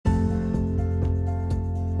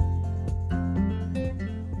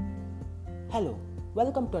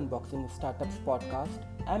Welcome to Unboxing Startups podcast.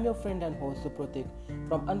 I'm your friend and host Supratik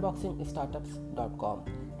from unboxingstartups.com.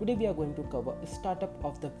 Today we are going to cover Startup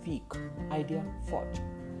of the Week, Idea Forge.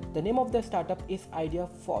 The name of the startup is Idea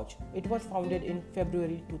Forge. It was founded in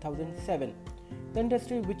February 2007. The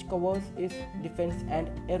industry which covers is defense and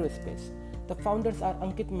aerospace. The founders are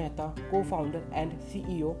Ankit Mehta, co-founder and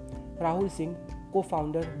CEO, Rahul Singh,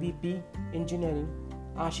 co-founder VP Engineering,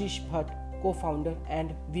 Ashish Bhatt, co-founder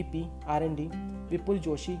and VP R&D, Vipul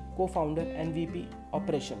Joshi, co-founder and VP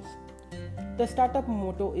Operations. The startup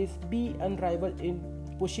motto is Be Unrivaled in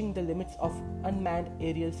pushing the limits of unmanned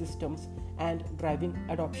aerial systems and driving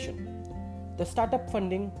adoption. The startup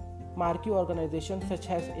funding marquee organizations such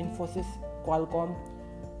as Infosys, Qualcomm,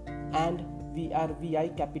 and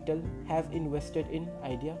VRVI Capital have invested in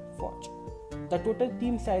Idea Forge. The total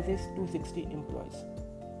team size is 260 employees.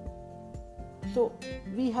 So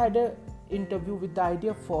we had an interview with the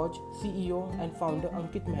Idea Forge CEO and founder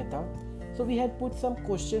Ankit Mehta. So we had put some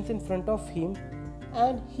questions in front of him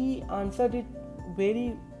and he answered it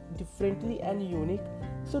very differently and unique.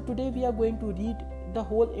 So today we are going to read the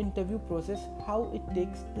whole interview process, how it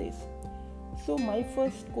takes place. So my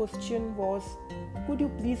first question was, could you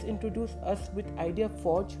please introduce us with Idea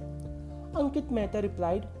Forge? Ankit Mehta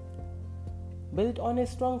replied, built on a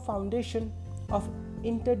strong foundation of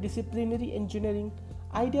interdisciplinary engineering,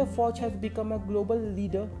 Idea Forge has become a global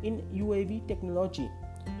leader in UAV technology.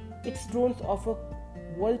 Its drones offer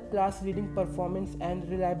world-class leading performance and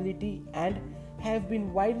reliability and have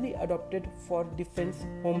been widely adopted for defense,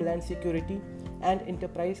 homeland security, and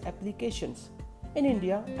enterprise applications. In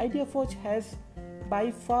India, Idea Forge has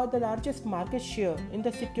by far the largest market share in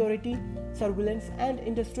the security, surveillance, and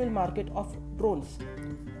industrial market of drones.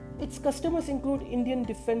 Its customers include Indian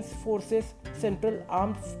Defence Forces, Central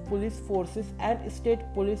Armed Police Forces, and State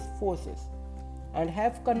Police Forces, and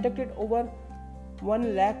have conducted over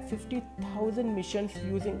 150,000 missions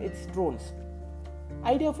using its drones.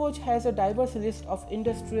 Idea Forge has a diverse list of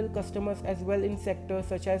industrial customers as well in sectors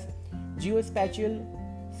such as geospatial,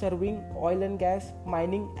 serving, oil and gas,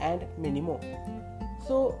 mining, and many more.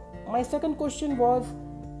 So, my second question was,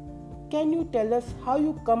 can you tell us how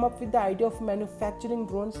you come up with the idea of manufacturing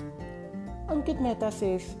drones? Ankit Mehta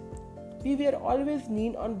says, we were always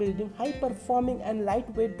keen on building high-performing and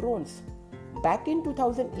lightweight drones. Back in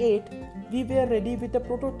 2008, we were ready with a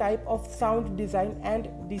prototype of sound design and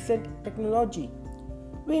decent technology.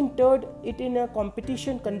 We entered it in a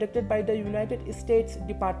competition conducted by the United States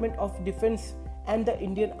Department of Defense and the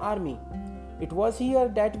Indian Army. It was here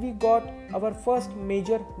that we got our first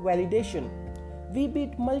major validation. We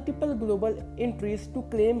beat multiple global entries to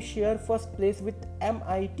claim sheer first place with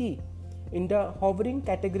MIT in the hovering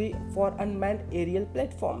category for unmanned aerial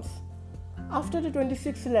platforms. After the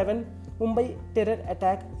 26/11 Mumbai terror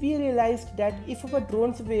attack, we realized that if our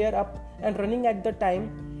drones were up and running at the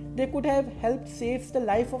time, they could have helped save the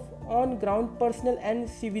life of on-ground personnel and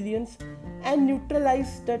civilians and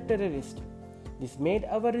neutralize the terrorists. This made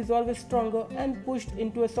our resolve stronger and pushed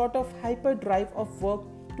into a sort of hyperdrive of work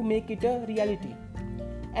to make it a reality.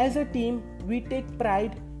 As a team, we take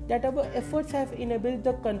pride that our efforts have enabled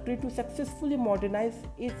the country to successfully modernize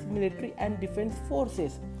its military and defense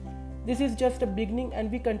forces. This is just a beginning and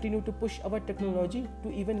we continue to push our technology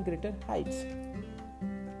to even greater heights.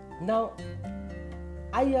 Now,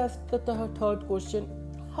 I asked the third question,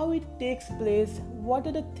 how it takes place, what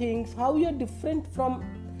are the things, how you are different from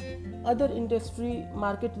other industry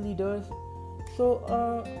market leaders. So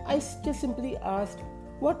I just simply asked,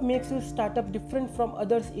 what makes your startup different from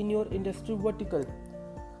others in your industry vertical?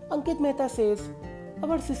 Ankit Mehta says,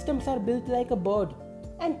 our systems are built like a bird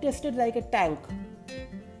and tested like a tank.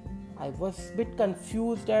 I was a bit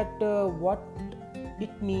confused at what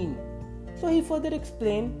it means. So he further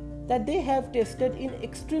explained that they have tested in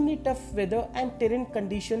extremely tough weather and terrain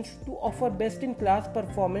conditions to offer best-in-class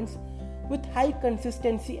performance with high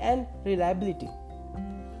consistency and reliability.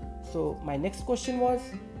 So my next question was,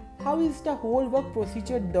 how is the whole work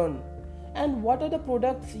procedure done and what are the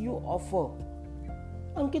products you offer?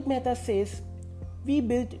 Ankit Mehta says, we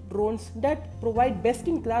built drones that provide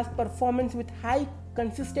best-in-class performance with high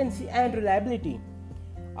consistency and reliability.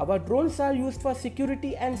 Our drones are used for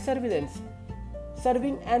security and surveillance,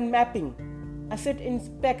 serving and mapping, asset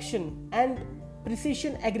inspection, and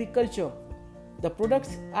precision agriculture. The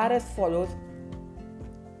products are as follows: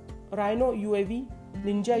 Rhino UAV,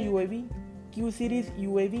 Ninja UAV, Q Series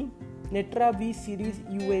UAV, Netra V Series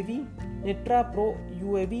UAV, Netra Pro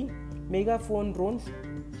UAV, Megaphone drones,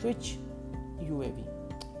 Switch UAV.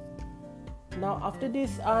 Now after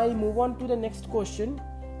this I move on to the next question,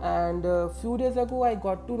 and a few days ago I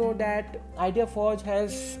got to know that Idea Forge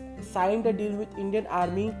has signed a deal with Indian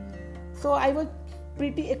Army. So I was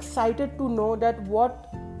pretty excited to know that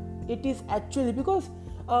what it is actually, because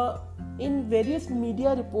in various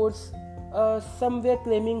media reports some were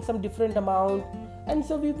claiming some different amount, and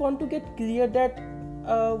so we want to get clear that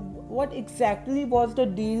what exactly was the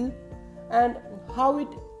deal and how it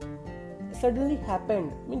suddenly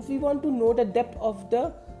happened. Means we want to know the depth of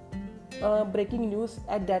the breaking news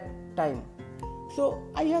at that time. So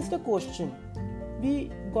I asked a question.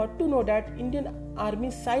 We got to know that Indian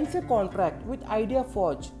Army signs a contract with Idea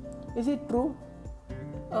Forge. Is it true?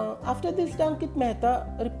 After this, Ankit Mehta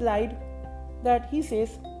replied that he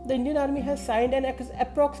says the Indian Army has signed an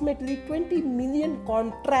approximately 20 million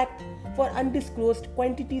contract for undisclosed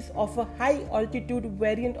quantities of a high altitude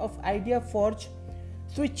variant of Idea Forge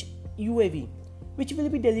Switch UAV, which will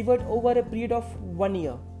be delivered over a period of 1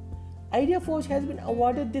 year. Idea Forge has been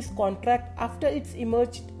awarded this contract after it's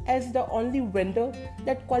emerged as the only vendor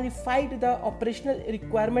that qualified the operational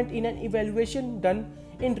requirement in an evaluation done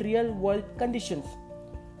in real-world conditions.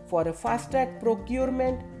 For a fast-track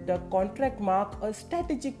procurement, the contract marks a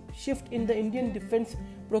strategic shift in the Indian defense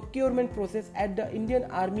procurement process as the Indian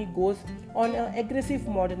Army goes on an aggressive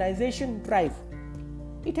modernization drive.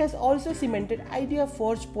 It has also cemented Idea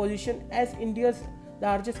Forge's position as India's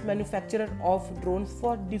largest manufacturer of drones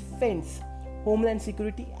for defense, homeland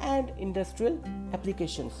security, and industrial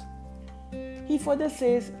applications. He further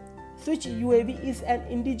says Switch UAV is an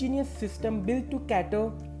indigenous system built to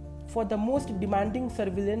cater for the most demanding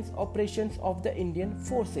surveillance operations of the Indian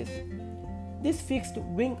forces. This fixed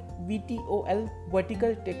wing VTOL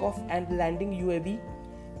vertical takeoff and landing UAV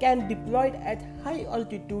can be deployed at high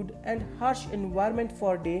altitude and harsh environment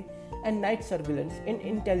for day and night surveillance in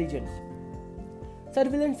intelligence,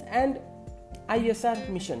 surveillance and ISR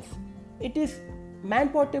missions. It is man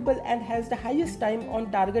portable and has the highest time on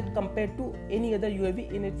target compared to any other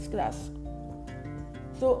UAV in its class.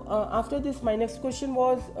 So after this, my next question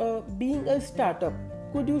was, being a startup,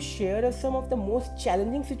 could you share us some of the most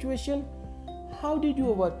challenging situation? How did you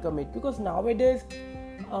overcome it? Because nowadays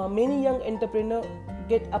many young entrepreneurs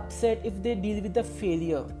get upset if they deal with the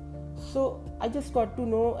failure. So I just got to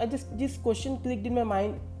know, this question clicked in my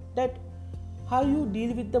mind, that how you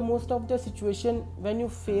deal with the most of the situation when you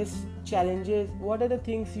face challenges. What are the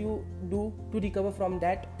things you do to recover from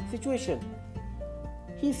that situation?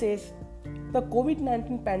 He says the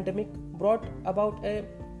COVID-19 pandemic brought about a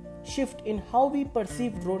shift in how we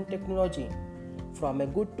perceive drone technology. From a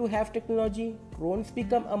good to have technology, drones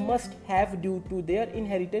become a must-have due to their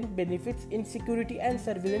inherent benefits in security and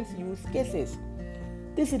surveillance use cases.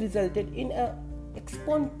 This resulted in an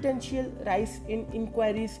exponential rise in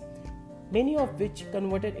inquiries, many of which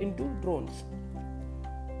converted into drones.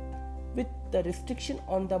 With the restriction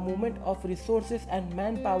on the movement of resources and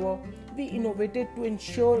manpower, we innovated to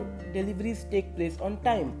ensure deliveries take place on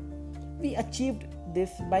time. We achieved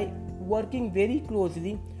this by working very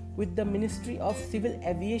closely with the Ministry of Civil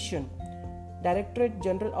Aviation, Directorate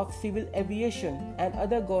General of Civil Aviation, and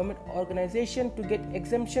other government organizations to get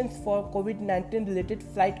exemptions for COVID-19 related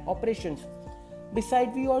flight operations.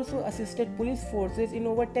 Besides, we also assisted police forces in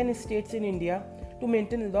over 10 states in India to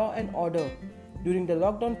maintain law and order during the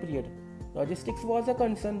lockdown period. Logistics was a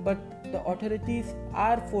concern, but the authorities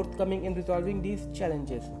are forthcoming in resolving these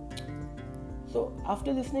challenges. So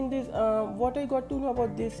after listening this, what I got to know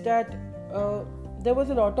about this, that there was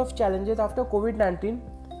a lot of challenges after COVID-19.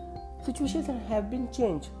 Situations have been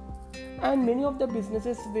changed, and many of the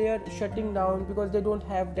businesses were shutting down because they don't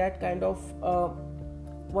have that kind of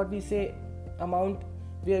amount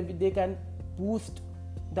where they can boost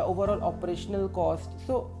the overall operational cost.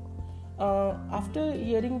 So after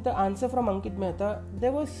hearing the answer from Ankit Mehta,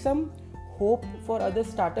 there was some hope for other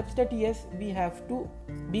startups that yes, we have to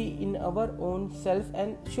be in our own self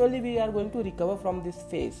and surely we are going to recover from this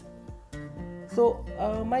phase. So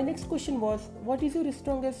my next question was, what is your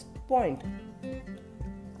strongest point?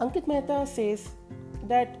 Ankit Mehta says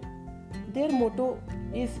that their motto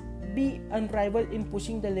is be unrivaled in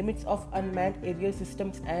pushing the limits of unmanned aerial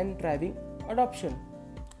systems and driving adoption.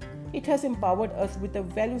 It has empowered us with a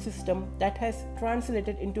value system that has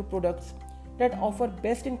translated into products that offer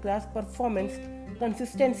best-in-class performance,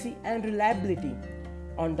 consistency, and reliability.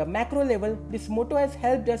 On the macro level, this motto has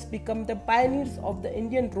helped us become the pioneers of the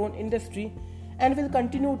Indian drone industry and will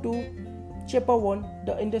continue to chaperone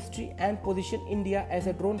the industry and position India as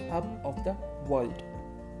a drone hub of the world.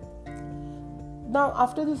 Now,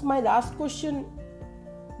 after this, my last question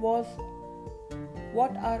was,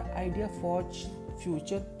 what are Idea Forge's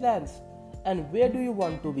future plans and where do you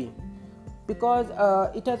want to be? Because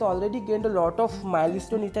it has already gained a lot of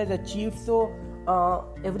milestones it has achieved. So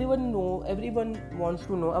everyone wants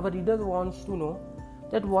to know, our readers wants to know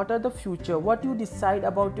that what are the future, what you decide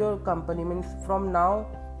about your company, means from now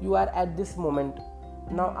you are at this moment,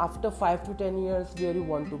 now after 5 to 10 years where you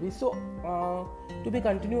want to be. So to be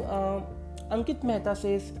continue, Ankit Mehta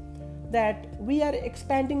says that we are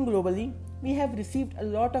expanding globally. We have received a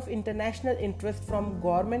lot of international interest from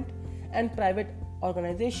government and private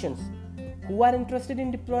organizations who are interested in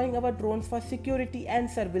deploying our drones for security and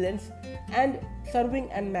surveillance and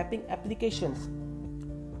surveying and mapping applications.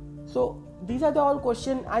 So these are the all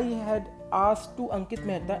questions I had asked to Ankit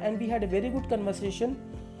Mehta, and we had a very good conversation.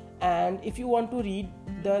 And if you want to read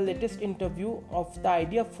the latest interview of the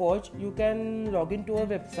Idea Forge, you can log into our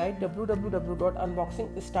website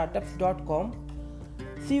www.unboxingstartups.com.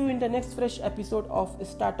 See you in the next fresh episode of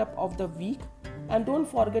Startup of the Week, and don't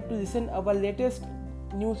forget to listen our latest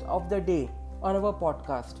news of the day on our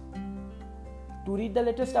podcast. To read the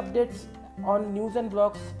latest updates on news and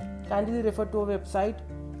blogs, kindly refer to our website,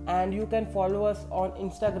 and you can follow us on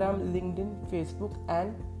Instagram, LinkedIn, Facebook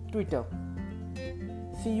and Twitter.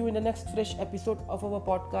 See you in the next fresh episode of our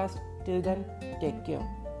podcast. Till then, take care.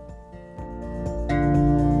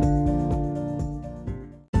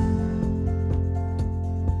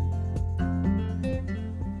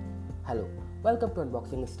 Hello, welcome to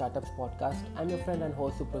Unboxing Startups podcast. I'm your friend and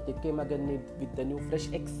host Supratik, came again with the new fresh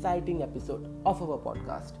exciting episode of our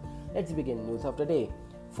podcast. Let's begin news of the day.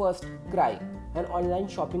 First, Cry, an online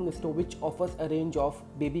shopping store which offers a range of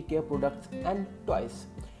baby care products and toys.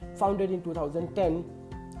 Founded in 2010,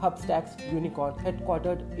 Hubstack's unicorn,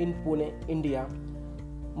 headquartered in Pune, India,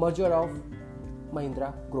 merger of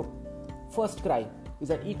Mahindra Group. First Cry is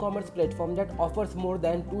an e-commerce platform that offers more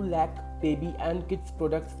than 2 lakh baby and kids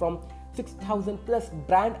products from 6,000 plus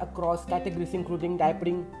brands across categories including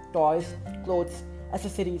diapering, toys, clothes,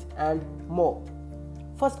 accessories and more.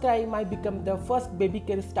 First Cry might become the first baby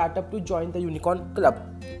care startup to join the Unicorn Club.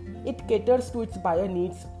 It caters to its buyer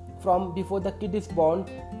needs from before the kid is born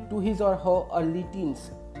to his or her early teens.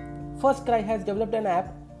 First Cry has developed an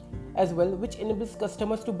app as well which enables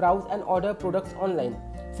customers to browse and order products online,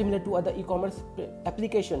 similar to other e-commerce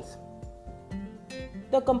applications.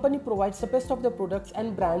 The company provides the best of the products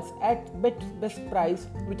and brands at best price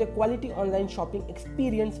with a quality online shopping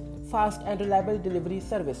experience, fast and reliable delivery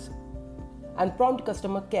service, and prompt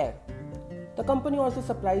customer care. The company also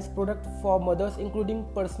supplies products for mothers including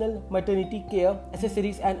personal maternity care,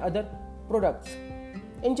 accessories and other products.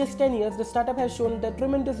 In just 10 years, the startup has shown the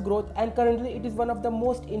tremendous growth, and currently it is one of the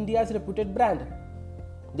most India's reputed brand.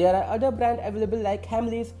 There are other brands available like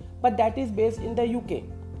Hamleys, but that is based in the UK.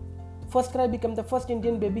 First Cry became the first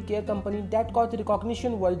Indian baby care company that got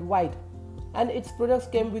recognition worldwide, and its products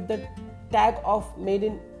came with the tag of Made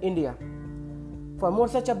in India. For more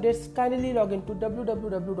such updates, kindly log into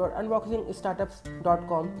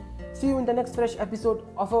www.unboxingstartups.com. See you in the next fresh episode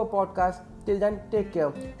of our podcast. Till then, take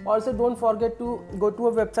care. Also, don't forget to go to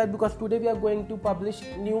our website because today we are going to publish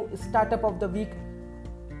new Startup of the Week.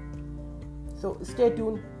 So stay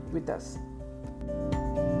tuned with us.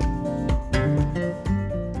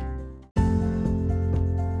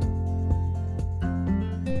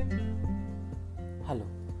 Hello,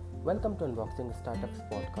 welcome to Unboxing Startups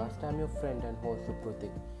podcast. I am your friend and host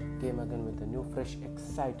Supratik, came again with a new fresh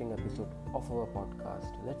exciting episode of our podcast.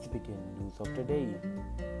 Let's begin news of the day.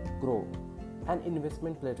 Grow, an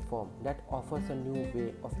investment platform that offers a new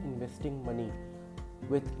way of investing money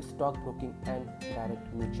with stockbroking and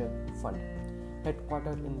direct mutual fund.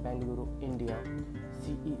 Headquartered in Bangalore, India,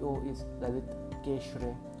 CEO is Lalit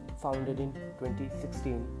Keshre, founded in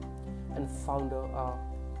 2016, and founder are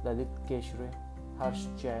Lalit Keshre, Harsh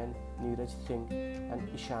Jain, Neeraj Singh and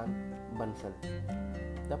Ishan Bansal.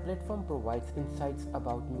 The platform provides insights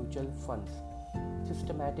about mutual funds,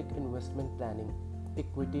 systematic investment planning,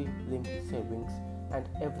 equity-linked savings and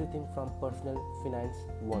everything from personal finance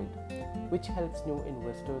world, which helps new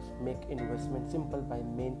investors make investment simple by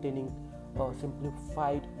maintaining a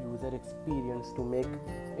simplified user experience to make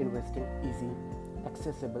investing easy,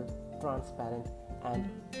 accessible, transparent and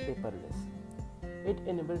paperless. It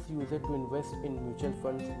enables users to invest in mutual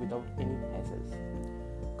funds without any hassles.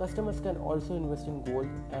 Customers can also invest in gold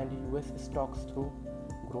and US stocks through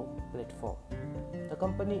Grow platform. The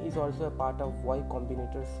company is also a part of Y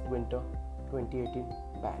Combinator's Winter 2018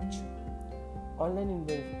 batch. Online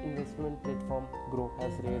investment platform Grow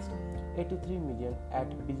has raised $83 million at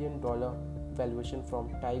 $1 billion valuation from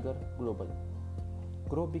Tiger Global.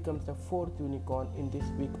 Grow becomes the 4th unicorn in this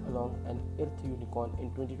week along an 8th unicorn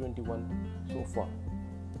in 2021 so far.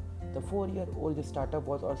 The 4-year-old startup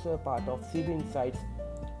was also a part of CB Insights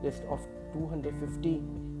list of 250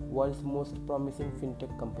 world's most promising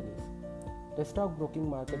fintech companies. The stockbroking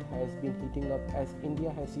market has been heating up as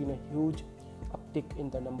India has seen a huge uptick in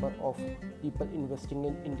the number of people investing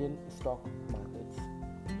in Indian stock markets.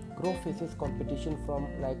 Growth faces competition from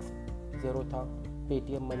likes Zerodha,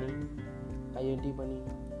 Paytm Money, IND Money,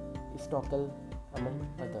 Stockle, among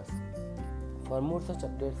others. For more such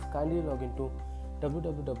updates, kindly log into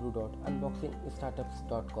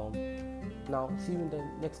www.unboxingstartups.com. Now, see you in the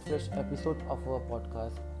next fresh episode of our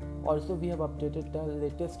podcast. Also, we have updated the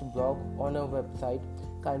latest blog on our website.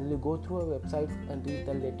 Kindly go through our website and read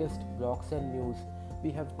the latest blogs and news.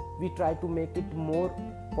 We try to make it more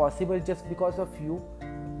possible just because of you.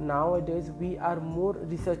 Nowadays, we are more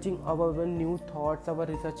researching our new thoughts. Our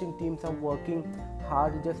researching teams are working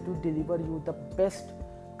hard just to deliver you the best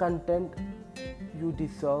content you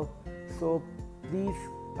deserve. So please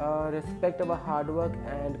respect our hard work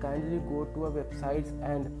and kindly go to our websites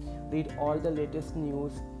and read all the latest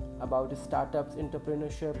news about startups,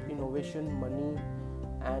 entrepreneurship, innovation, money,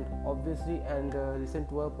 and obviously listen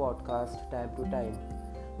to our podcast time to time.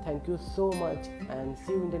 Thank you so much and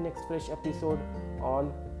see you in the next fresh episode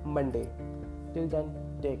on Monday. Till then,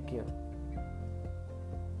 take care.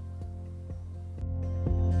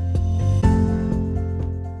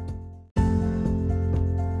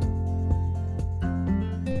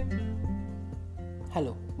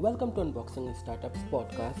 Hello, welcome to Unboxing Startups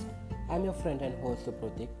podcast. I'm your friend and host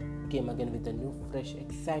Supratik. Came again with a new, fresh,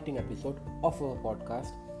 exciting episode of our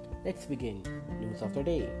podcast. Let's begin. News of the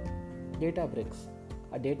day. Databricks,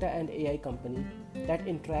 a data and AI company that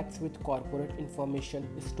interacts with corporate information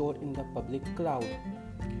stored in the public cloud.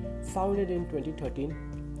 Founded in 2013,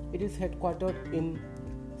 it is headquartered in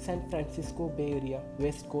San Francisco Bay Area,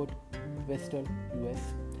 West Coast, Western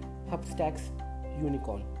US. Hubstack's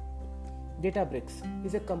unicorn. Databricks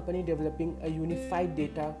is a company developing a unified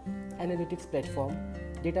data analytics platform.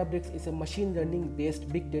 Databricks is a machine learning based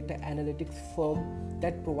big data analytics firm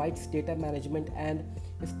that provides data management and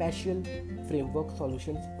spatial framework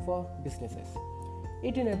solutions for businesses.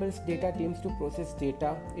 It enables data teams to process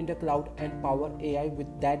data in the cloud and power AI with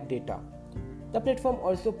that data. The platform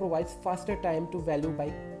also provides faster time to value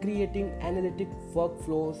by creating analytic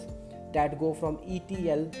workflows that go from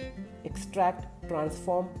ETL, extract,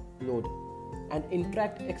 transform, load, and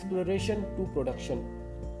interact exploration to production.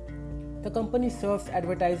 The company serves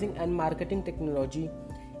advertising and marketing technology,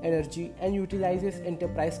 energy, and utilizes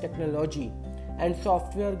enterprise technology and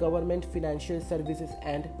software, government, financial services,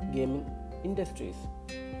 and gaming industries.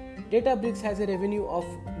 Databricks has a revenue of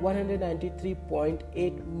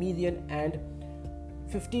 193.8 million and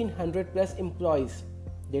 1,500 plus employees.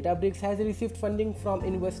 Databricks has received funding from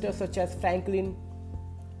investors such as Franklin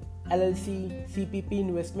LLC, CPP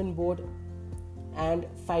Investment Board, and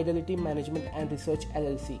Fidelity Management and Research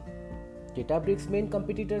LLC. Databricks' main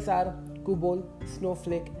competitors are Kubol,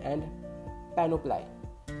 Snowflake, and Panoply.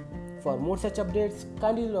 For more such updates,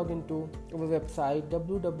 kindly log into our website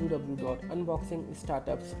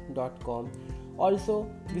www.unboxingstartups.com. Also,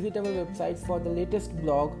 visit our website for the latest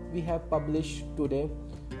blog we have published today.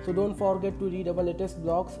 So don't forget to read our latest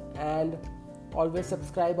blogs and always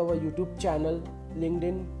subscribe our YouTube channel,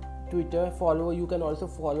 LinkedIn, Twitter. You can also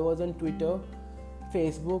follow us on Twitter,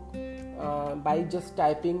 Facebook by just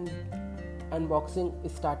typing Unboxing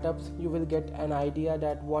Startups. You will get an idea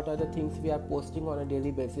that what are the things we are posting on a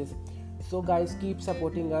daily basis. So guys, keep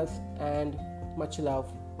supporting us and much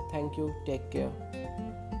love. Thank you. Take care.